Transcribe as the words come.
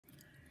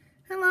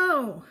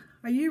So,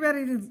 are you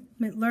ready to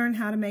learn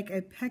how to make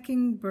a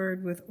pecking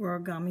bird with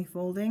origami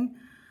folding?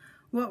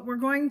 What we're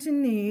going to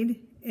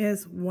need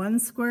is 1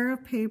 square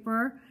of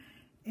paper,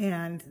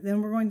 and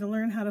then we're going to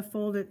learn how to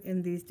fold it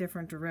in these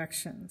different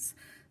directions.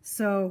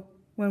 So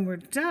when we're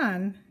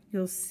done,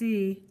 you'll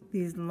see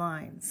these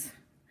lines.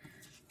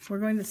 We're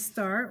going to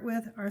start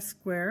with our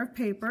square of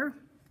paper,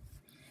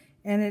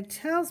 and it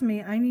tells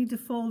me I need to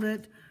fold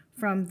it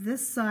from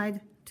this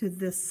side to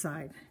this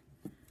side.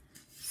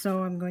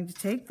 So I'm going to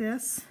take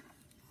this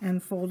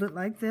and fold it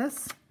like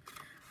this.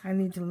 I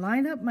need to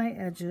line up my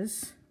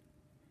edges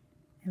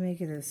and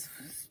make it as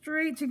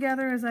straight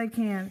together as I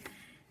can.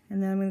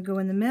 And then I'm going to go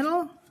in the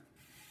middle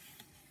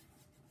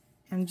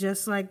and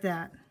just like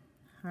that.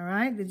 All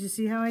right, did you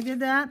see how I did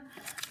that?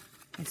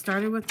 I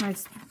started with my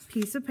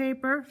piece of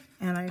paper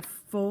and I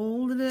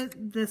folded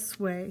it this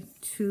way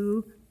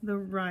to the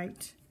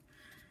right.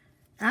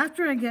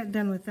 After I get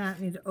done with that,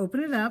 I need to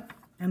open it up,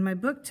 and my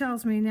book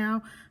tells me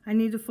now I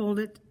need to fold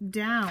it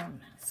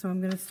down. So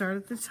I'm going to start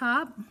at the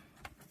top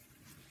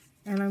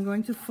and I'm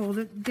going to fold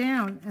it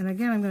down. And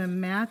again, I'm going to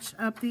match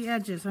up the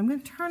edges. I'm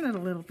going to turn it a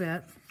little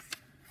bit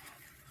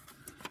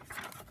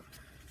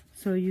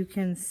so you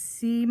can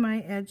see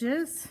my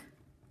edges.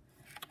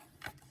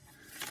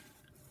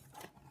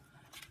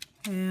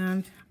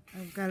 And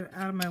I've got it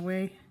out of my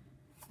way.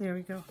 There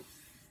we go.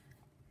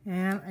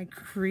 And I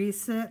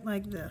crease it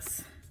like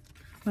this.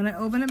 When I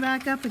open it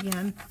back up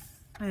again,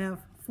 I have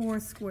 4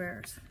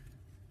 squares.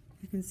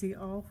 You can see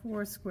all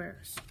 4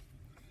 squares.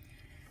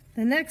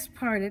 The next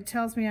part, it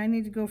tells me I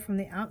need to go from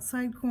the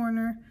outside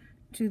corner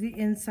to the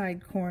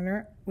inside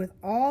corner with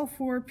all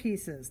 4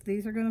 pieces.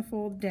 These are going to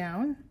fold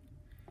down,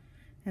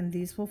 and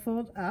these will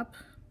fold up.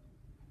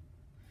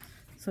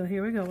 So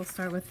here we go. We'll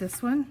start with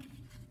this one.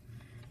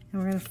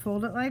 And we're going to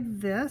fold it like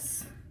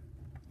this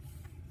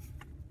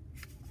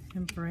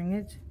and bring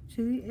it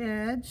to the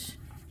edge.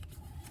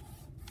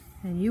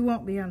 And you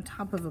won't be on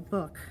top of a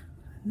book.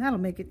 And that'll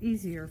make it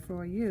easier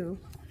for you.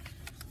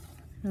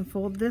 And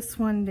fold this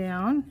one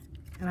down.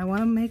 And I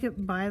want to make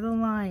it by the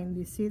line. Do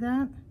you see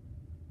that?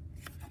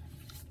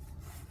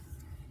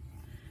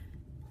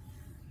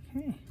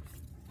 Okay.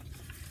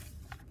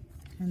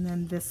 And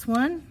then this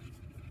one.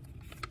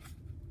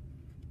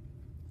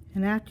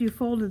 And after you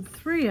folded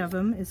 3 of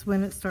them is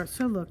when it starts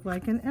to look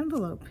like an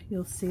envelope.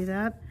 You'll see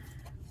that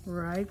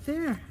right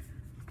there.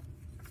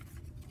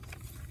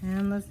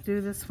 And let's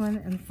do this one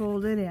and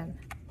fold it in.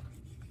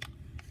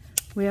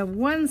 We have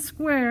 1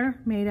 square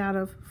made out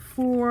of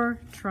 4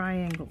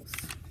 triangles.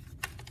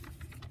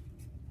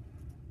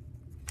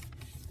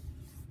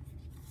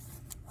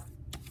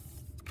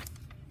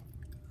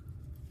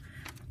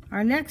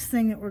 Our next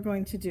thing that we're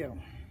going to do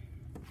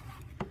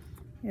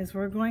is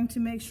we're going to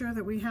make sure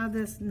that we have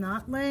this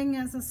not laying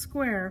as a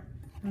square.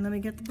 And let me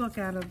get the book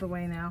out of the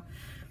way now,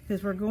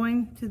 because we're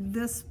going to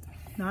this,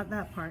 not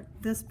that part,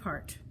 this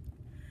part.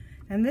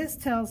 And this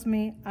tells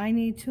me I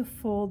need to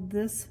fold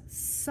this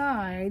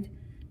side,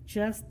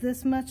 just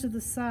this much of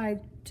the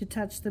side, to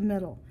touch the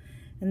middle.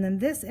 And then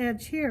this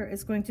edge here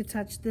is going to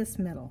touch this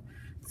middle.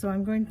 So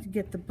I'm going to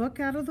get the book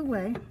out of the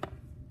way,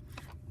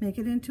 make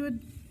it into a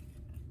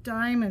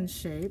diamond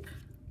shape.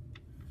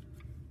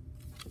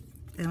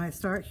 And I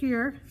start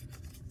here,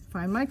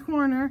 find my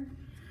corner.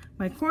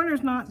 My corner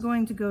is not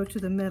going to go to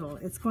the middle.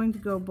 It's going to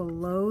go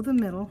below the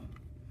middle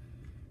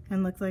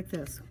and look like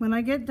this. When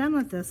I get done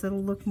with this,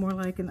 it'll look more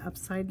like an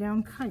upside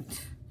down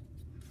kite.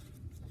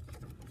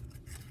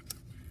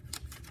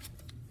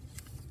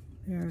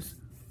 There's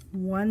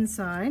one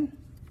side,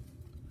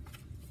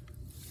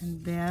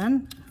 and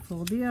then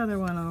fold the other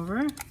one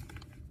over.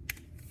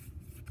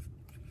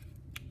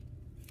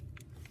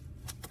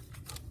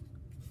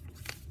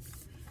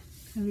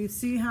 And you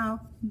see how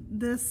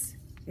this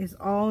is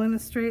all in a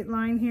straight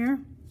line here?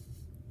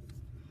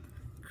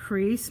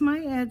 Crease my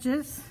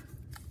edges.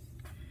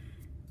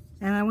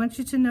 And I want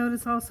you to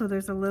notice also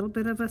there's a little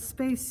bit of a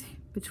space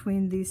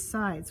between these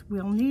sides.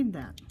 We'll need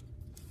that.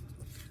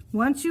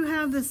 Once you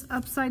have this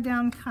upside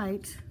down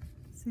kite,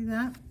 see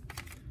that?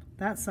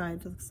 That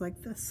side looks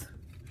like this.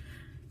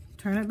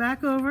 Turn it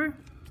back over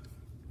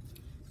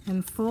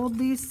and fold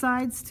these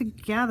sides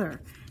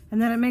together.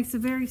 And then it makes a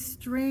very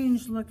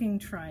strange looking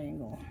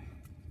triangle.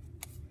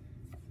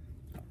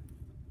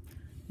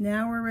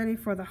 Now we're ready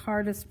for the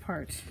hardest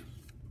part.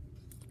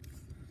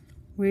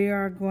 We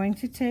are going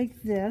to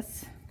take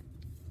this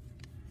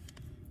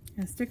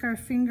and stick our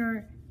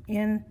finger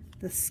in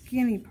the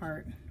skinny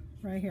part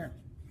right here.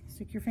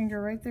 Stick your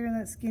finger right there in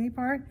that skinny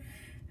part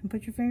and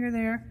put your finger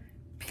there.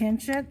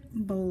 Pinch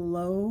it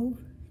below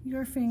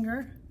your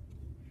finger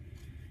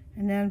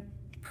and then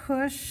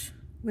push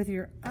with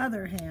your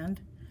other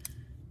hand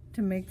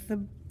to make the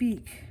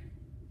beak.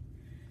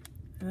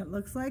 And it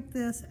looks like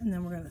this, and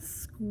then we're going to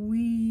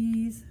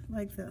squeeze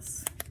like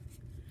this.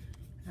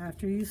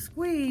 After you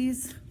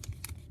squeeze,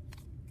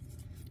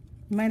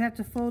 you might have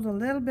to fold a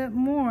little bit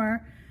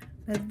more,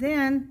 but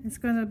then it's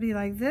going to be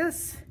like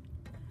this.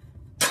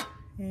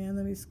 And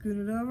let me scoot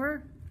it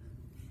over.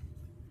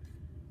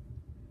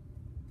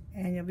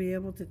 And you'll be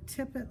able to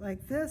tip it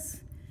like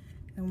this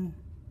And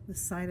the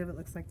side of it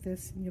looks like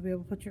this, and you'll be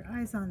able to put your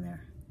eyes on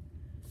there.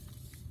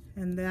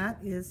 And that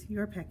is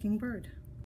your pecking bird.